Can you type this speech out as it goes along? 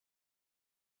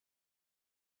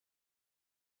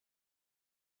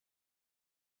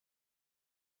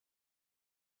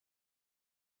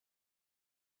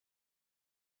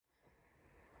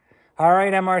All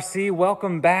right, MRC,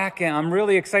 welcome back. And I'm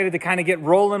really excited to kind of get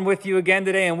rolling with you again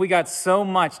today. And we got so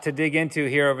much to dig into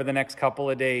here over the next couple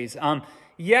of days.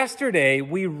 Yesterday,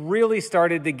 we really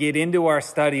started to get into our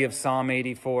study of Psalm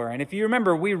 84. And if you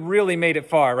remember, we really made it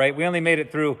far, right? We only made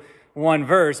it through one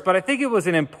verse, but I think it was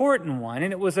an important one.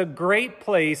 And it was a great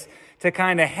place to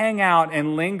kind of hang out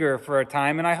and linger for a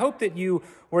time. And I hope that you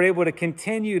were able to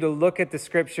continue to look at the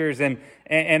scriptures and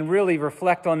really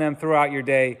reflect on them throughout your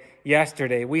day.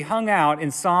 Yesterday, we hung out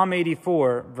in Psalm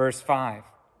 84, verse 5.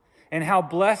 And how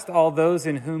blessed all those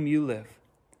in whom you live,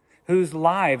 whose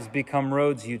lives become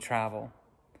roads you travel.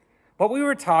 What we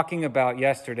were talking about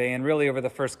yesterday, and really over the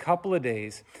first couple of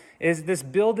days, is this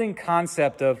building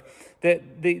concept of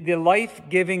the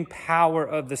life-giving power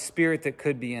of the Spirit that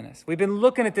could be in us. We've been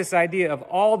looking at this idea of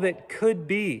all that could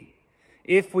be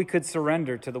if we could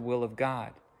surrender to the will of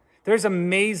God. There's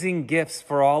amazing gifts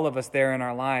for all of us there in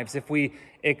our lives if we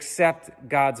accept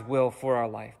God's will for our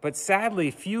life. But sadly,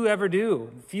 few ever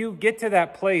do. Few get to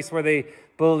that place where they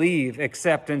believe,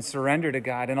 accept, and surrender to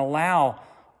God and allow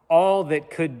all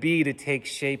that could be to take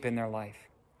shape in their life.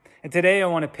 And today I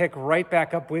want to pick right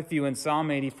back up with you in Psalm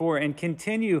 84 and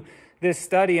continue this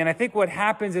study. And I think what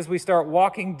happens as we start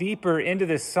walking deeper into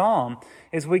this psalm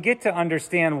is we get to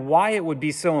understand why it would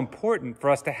be so important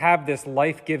for us to have this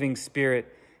life-giving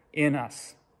Spirit in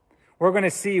us. We're going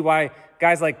to see why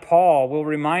guys like Paul will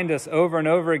remind us over and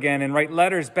over again and write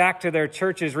letters back to their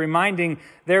churches reminding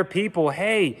their people,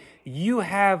 hey, you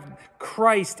have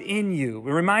Christ in you.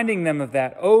 We're reminding them of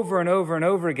that over and over and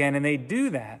over again, and they do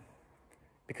that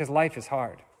because life is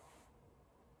hard.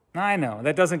 Now, I know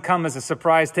that doesn't come as a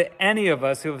surprise to any of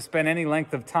us who have spent any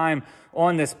length of time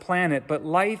on this planet, but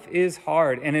life is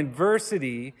hard, and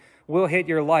adversity will hit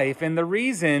your life. And the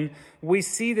reason we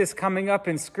see this coming up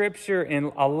in Scripture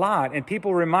in a lot, and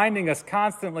people reminding us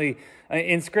constantly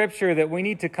in Scripture that we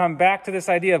need to come back to this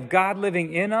idea of God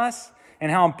living in us and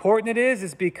how important it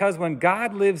is because when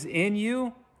God lives in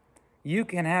you, you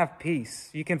can have peace.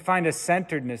 You can find a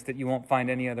centeredness that you won't find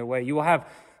any other way. You will have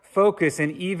focus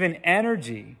and even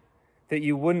energy that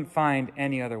you wouldn't find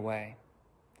any other way.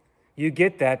 You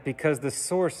get that because the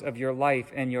source of your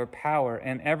life and your power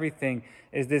and everything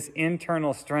is this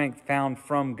internal strength found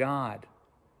from God.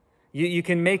 You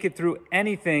can make it through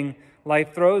anything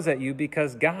life throws at you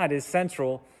because God is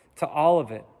central to all of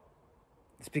it.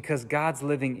 It's because God's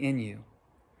living in you,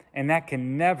 and that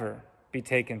can never be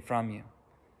taken from you.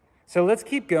 So let's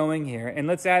keep going here, and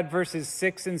let's add verses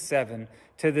 6 and 7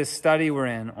 to this study we're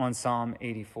in on Psalm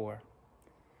 84.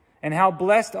 And how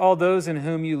blessed all those in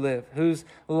whom you live, whose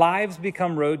lives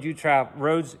become roads you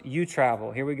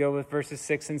travel. Here we go with verses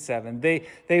 6 and 7.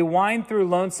 They wind through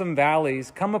lonesome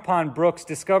valleys, come upon brooks,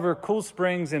 discover cool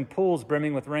springs and pools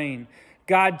brimming with rain.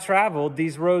 God traveled,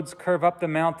 these roads curve up the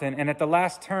mountain, and at the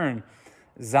last turn,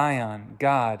 Zion,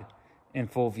 God in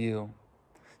full view.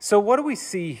 So what do we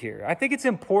see here? I think it's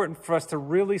important for us to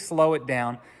really slow it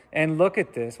down and look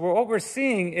at this. Well, what we're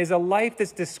seeing is a life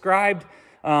that's described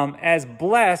as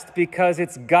blessed because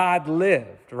it's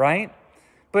God-lived, right?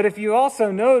 But if you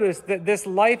also notice that this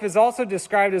life is also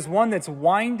described as one that's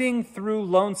winding through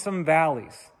lonesome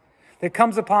valleys, that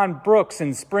comes upon brooks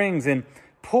and springs and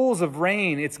pools of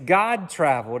rain. It's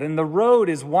God-traveled, and the road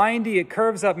is windy. It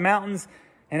curves up mountains,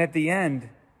 and at the end,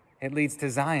 it leads to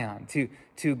Zion,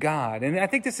 to God. And I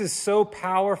think this is so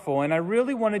powerful, and I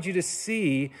really wanted you to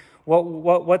see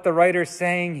what the writer's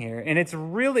saying here. And it's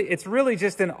really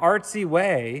just an artsy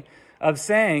way of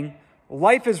saying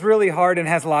life is really hard and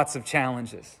has lots of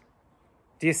challenges.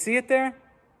 Do you see it there?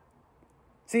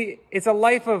 See, it's a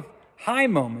life of high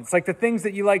moments, like the things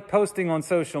that you like posting on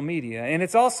social media. And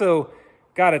it's also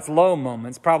got its low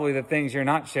moments, probably the things you're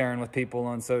not sharing with people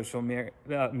on social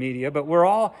media. But we're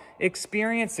all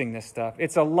experiencing this stuff.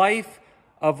 It's a life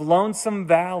of lonesome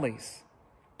valleys.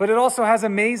 But it also has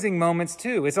amazing moments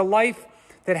too. It's a life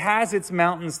that has its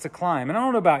mountains to climb. And I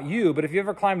don't know about you, but if you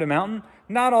ever climbed a mountain,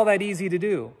 not all that easy to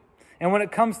do. And when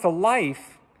it comes to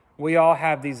life, we all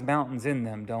have these mountains in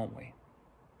them, don't we?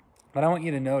 But I want you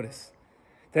to notice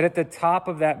that at the top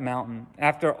of that mountain,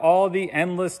 after all the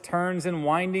endless turns and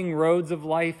winding roads of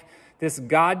life, this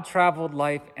God-traveled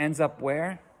life ends up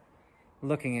where?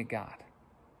 Looking at God.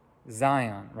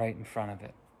 Zion right in front of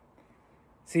it.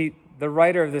 See, the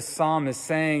writer of this psalm is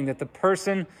saying that the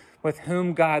person with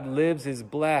whom God lives is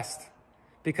blessed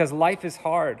because life is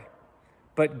hard,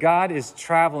 but God is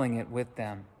traveling it with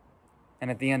them.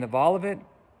 And at the end of all of it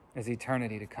is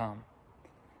eternity to come.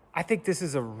 I think this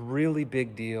is a really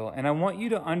big deal, and I want you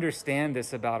to understand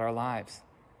this about our lives.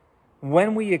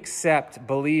 When we accept,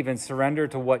 believe, and surrender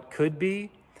to what could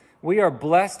be, we are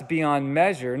blessed beyond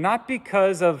measure, not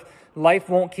because of life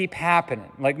won't keep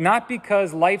happening. Like, not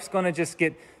because life's going to just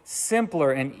get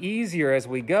simpler and easier as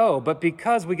we go, but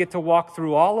because we get to walk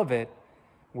through all of it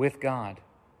with God.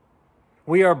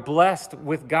 We are blessed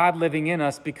with God living in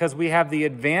us because we have the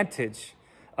advantage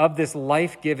of this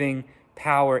life-giving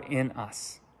power in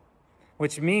us,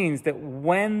 which means that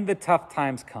when the tough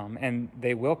times come, and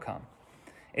they will come,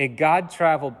 a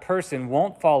God-traveled person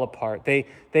won't fall apart.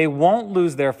 They won't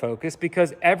lose their focus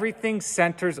because everything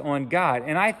centers on God.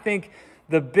 And I think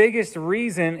the biggest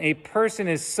reason a person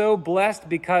is so blessed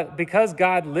because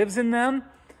God lives in them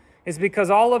is because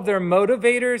all of their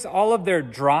motivators, all of their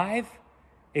drive,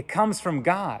 it comes from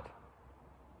God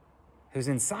who's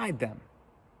inside them.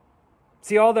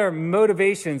 See, all their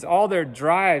motivations, all their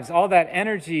drives, all that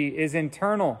energy is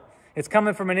internal. It's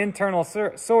coming from an internal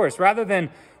source rather than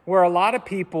where a lot of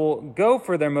people go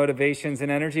for their motivations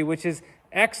and energy, which is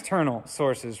external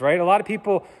sources, right? A lot of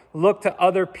people look to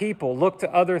other people, look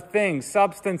to other things,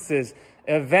 substances,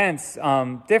 events,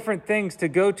 different things to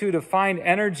go to find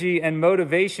energy and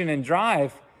motivation and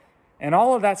drive. And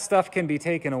all of that stuff can be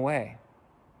taken away.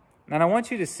 And I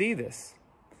want you to see this.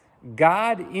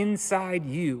 God inside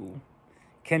you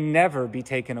can never be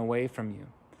taken away from you.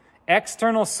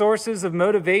 External sources of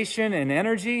motivation and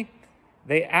energy,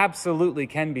 they absolutely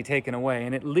can be taken away.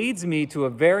 And it leads me to a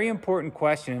very important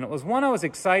question, and it was one I was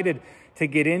excited to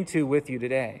get into with you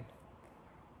today.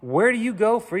 Where do you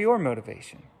go for your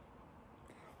motivation?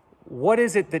 What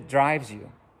is it that drives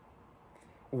you?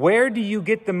 Where do you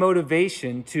get the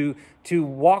motivation to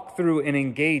walk through and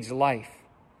engage life?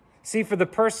 See, for the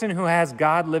person who has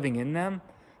God living in them,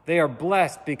 they are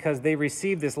blessed because they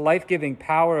receive this life-giving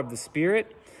power of the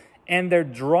Spirit, and they're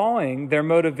drawing their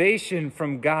motivation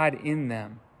from God in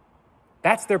them.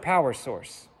 That's their power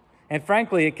source. And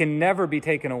frankly, it can never be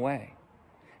taken away.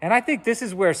 And I think this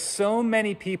is where so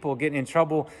many people get in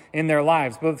trouble in their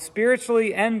lives, both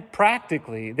spiritually and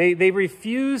practically. They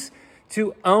refuse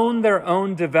to own their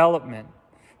own development.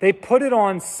 They put it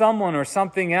on someone or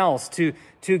something else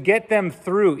to get them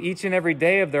through each and every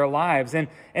day of their lives.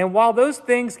 And while those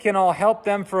things can all help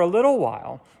them for a little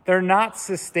while, they're not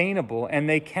sustainable and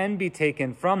they can be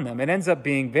taken from them. It ends up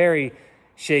being very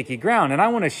shaky ground. And I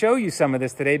want to show you some of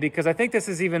this today because I think this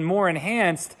is even more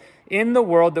enhanced in the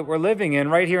world that we're living in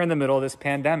right here in the middle of this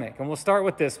pandemic. And we'll start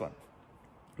with this one.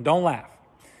 Don't laugh.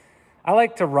 I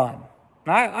like to run.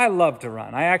 I love to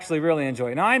run. I actually really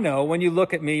enjoy it. Now, I know when you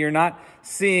look at me, you're not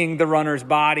seeing the runner's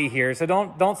body here. So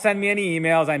don't send me any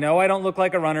emails. I know I don't look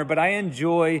like a runner, but I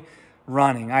enjoy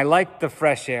running. I like the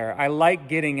fresh air. I like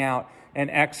getting out and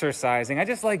exercising. I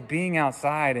just like being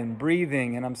outside and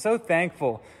breathing. And I'm so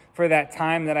thankful for that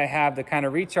time that I have to kind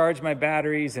of recharge my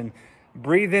batteries and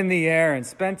breathe in the air and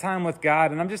spend time with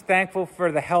God. And I'm just thankful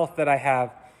for the health that I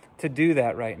have to do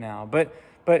that right now. But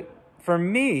for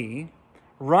me,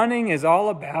 running is all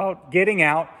about getting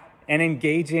out and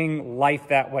engaging life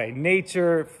that way.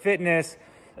 Nature, fitness,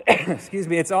 excuse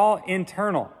me, it's all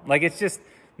internal. Like it's just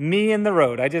me and the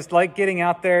road. I just like getting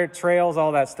out there, trails,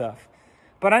 all that stuff.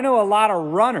 But I know a lot of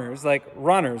runners, like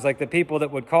the people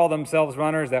that would call themselves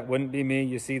runners, that wouldn't be me,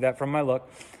 you see that from my look,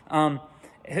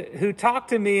 who talk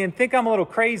to me and think I'm a little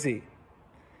crazy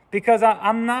because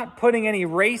I'm not putting any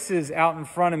races out in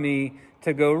front of me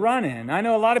to go run in. I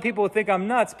know a lot of people would think I'm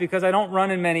nuts because I don't run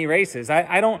in many races.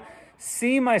 I don't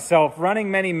see myself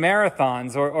running many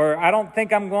marathons or I don't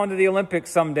think I'm going to the Olympics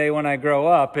someday when I grow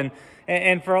up.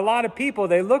 And for a lot of people,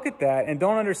 they look at that and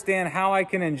don't understand how I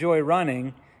can enjoy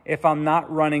running if I'm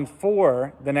not running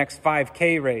for the next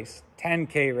 5K race,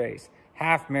 10K race,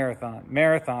 half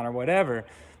marathon or whatever.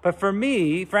 But for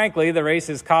me, frankly, the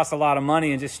races cost a lot of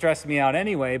money and just stress me out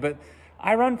anyway, but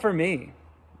I run for me.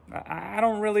 I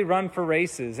don't really run for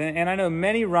races. And I know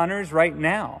many runners right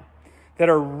now that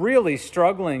are really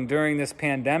struggling during this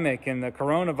pandemic and the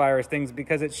coronavirus things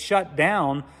because it's shut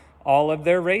down all of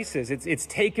their races. It's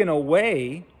taken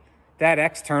away that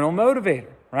external motivator,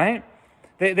 right?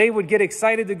 They would get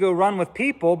excited to go run with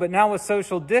people, but now with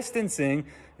social distancing,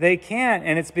 they can't.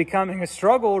 And it's becoming a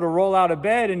struggle to roll out of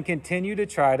bed and continue to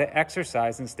try to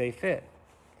exercise and stay fit.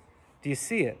 Do you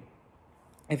see it?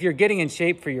 If you're getting in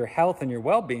shape for your health and your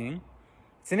well-being,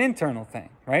 it's an internal thing,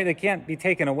 right? It can't be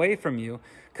taken away from you.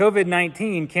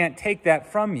 COVID-19 can't take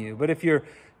that from you. But if you're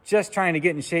just trying to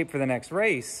get in shape for the next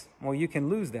race, well, you can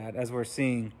lose that, as we're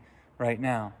seeing right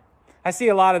now. I see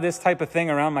a lot of this type of thing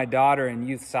around my daughter in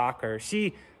youth soccer.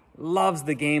 She loves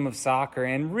the game of soccer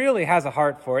and really has a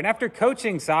heart for it. And after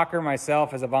coaching soccer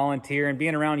myself as a volunteer and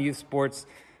being around youth sports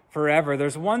forever,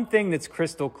 there's one thing that's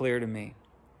crystal clear to me.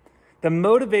 The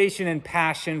motivation and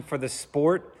passion for the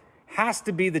sport has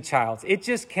to be the child's. It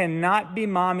just cannot be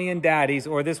mommy and daddy's,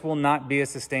 or this will not be a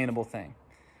sustainable thing.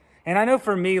 And I know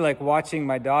for me, like watching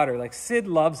my daughter, like Sid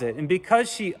loves it. And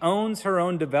because she owns her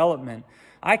own development,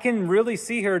 I can really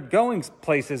see her going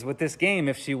places with this game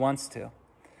if she wants to.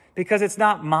 Because it's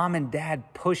not mom and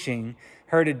dad pushing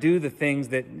her to do the things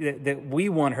that we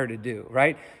want her to do,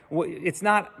 right? It's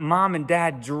not mom and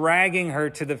dad dragging her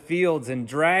to the fields and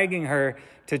dragging her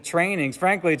to trainings.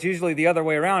 Frankly, it's usually the other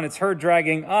way around. It's her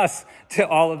dragging us to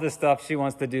all of the stuff she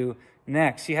wants to do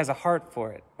next. She has a heart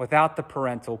for it without the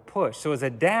parental push. So as a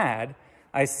dad,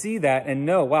 I see that and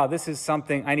know, wow, this is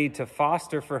something I need to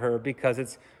foster for her because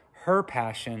it's her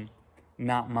passion,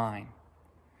 not mine.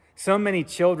 So many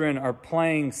children are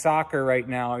playing soccer right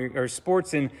now, or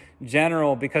sports in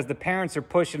general, because the parents are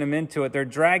pushing them into it. They're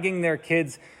dragging their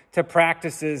kids to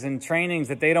practices and trainings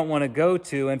that they don't want to go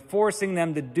to and forcing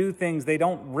them to do things they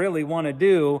don't really want to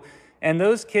do. And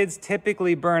those kids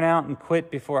typically burn out and quit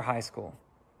before high school.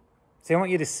 So I want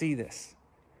you to see this.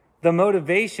 The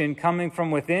motivation coming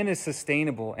from within is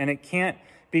sustainable, and it can't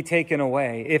be taken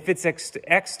away. If it's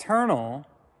external,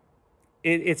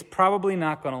 it's probably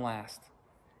not going to last,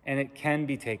 and it can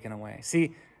be taken away.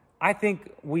 See, I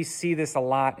think we see this a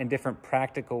lot in different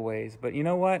practical ways, but you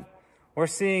know what? We're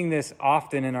seeing this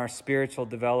often in our spiritual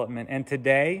development, and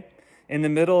today, in the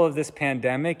middle of this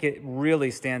pandemic, it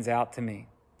really stands out to me.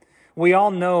 We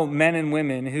all know men and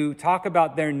women who talk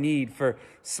about their need for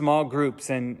small groups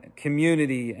and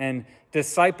community and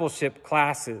discipleship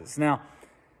classes. Now,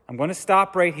 I'm going to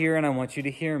stop right here and I want you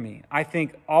to hear me. I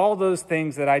think all those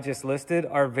things that I just listed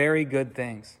are very good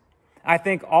things. I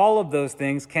think all of those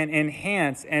things can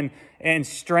enhance and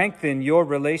strengthen your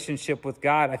relationship with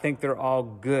God. I think they're all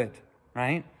good,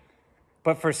 right?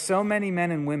 But for so many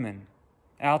men and women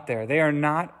out there, they are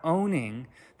not owning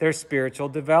their spiritual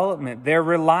development. They're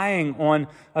relying on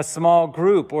a small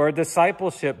group or a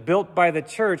discipleship built by the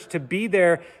church to be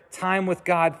their time with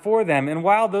God for them. And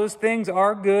while those things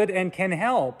are good and can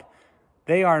help,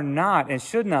 they are not and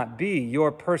should not be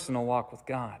your personal walk with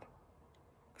God.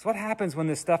 Because what happens when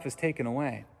this stuff is taken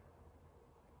away?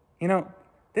 You know,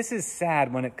 this is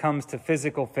sad when it comes to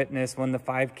physical fitness, when the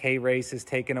 5K race is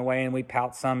taken away and we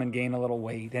pout some and gain a little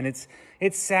weight. And it's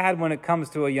sad when it comes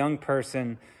to a young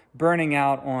person burning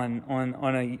out on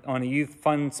a youth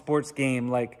fun sports game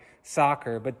like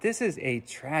soccer. But this is a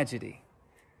tragedy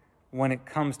when it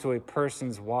comes to a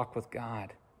person's walk with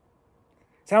God.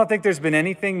 So I don't think there's been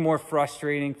anything more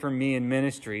frustrating for me in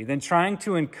ministry than trying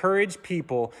to encourage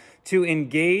people to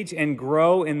engage and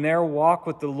grow in their walk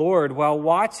with the Lord while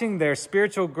watching their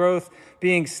spiritual growth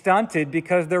being stunted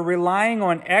because they're relying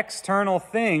on external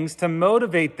things to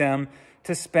motivate them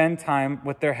to spend time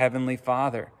with their Heavenly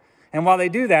Father. And while they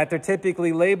do that, they're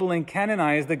typically labeling Ken and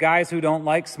I as the guys who don't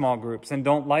like small groups and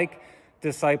don't like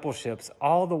discipleships,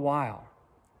 all the while,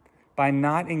 by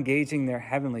not engaging their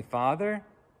Heavenly Father,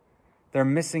 they're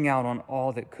missing out on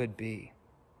all that could be.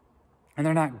 And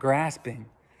they're not grasping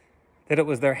that it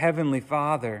was their Heavenly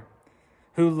Father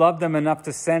who loved them enough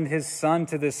to send His Son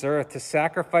to this earth to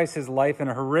sacrifice His life in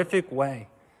a horrific way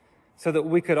so that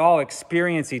we could all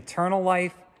experience eternal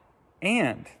life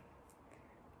and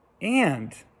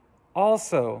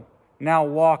also now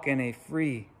walk in a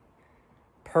free,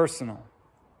 personal,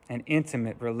 and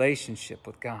intimate relationship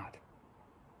with God.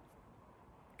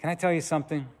 Can I tell you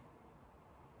something?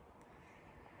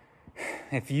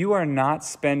 If you are not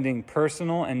spending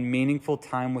personal and meaningful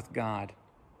time with God,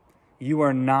 you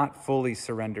are not fully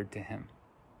surrendered to Him.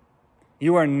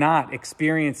 You are not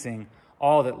experiencing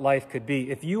all that life could be.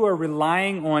 If you are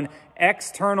relying on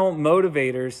external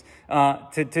motivators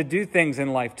to do things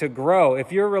in life, to grow,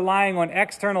 if you're relying on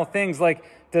external things like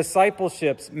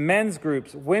discipleships, men's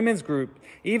groups, women's group,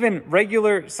 even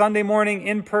regular Sunday morning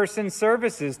in-person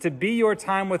services to be your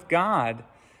time with God,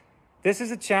 this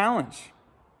is a challenge.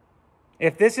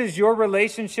 If this is your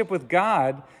relationship with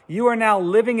God, you are now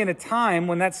living in a time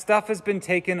when that stuff has been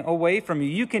taken away from you.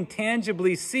 You can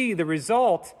tangibly see the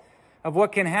result of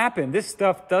what can happen. This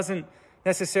stuff doesn't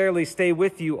necessarily stay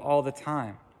with you all the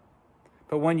time.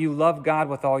 But when you love God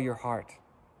with all your heart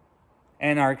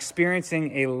and are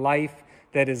experiencing a life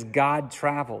that is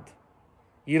God-traveled,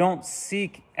 you don't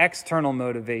seek external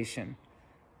motivation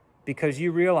because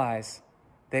you realize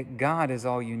that God is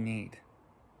all you need.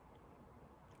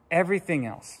 Everything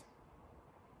else,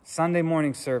 Sunday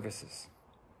morning services,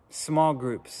 small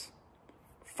groups,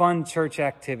 fun church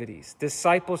activities,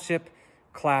 discipleship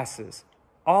classes,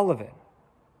 all of it,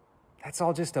 that's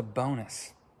all just a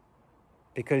bonus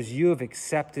because you have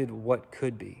accepted what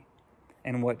could be.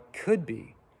 And what could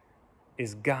be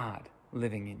is God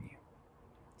living in you.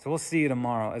 So we'll see you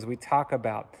tomorrow as we talk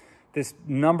about this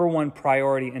number one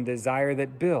priority and desire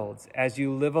that builds as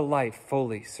you live a life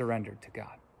fully surrendered to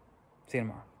God. See you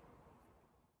tomorrow.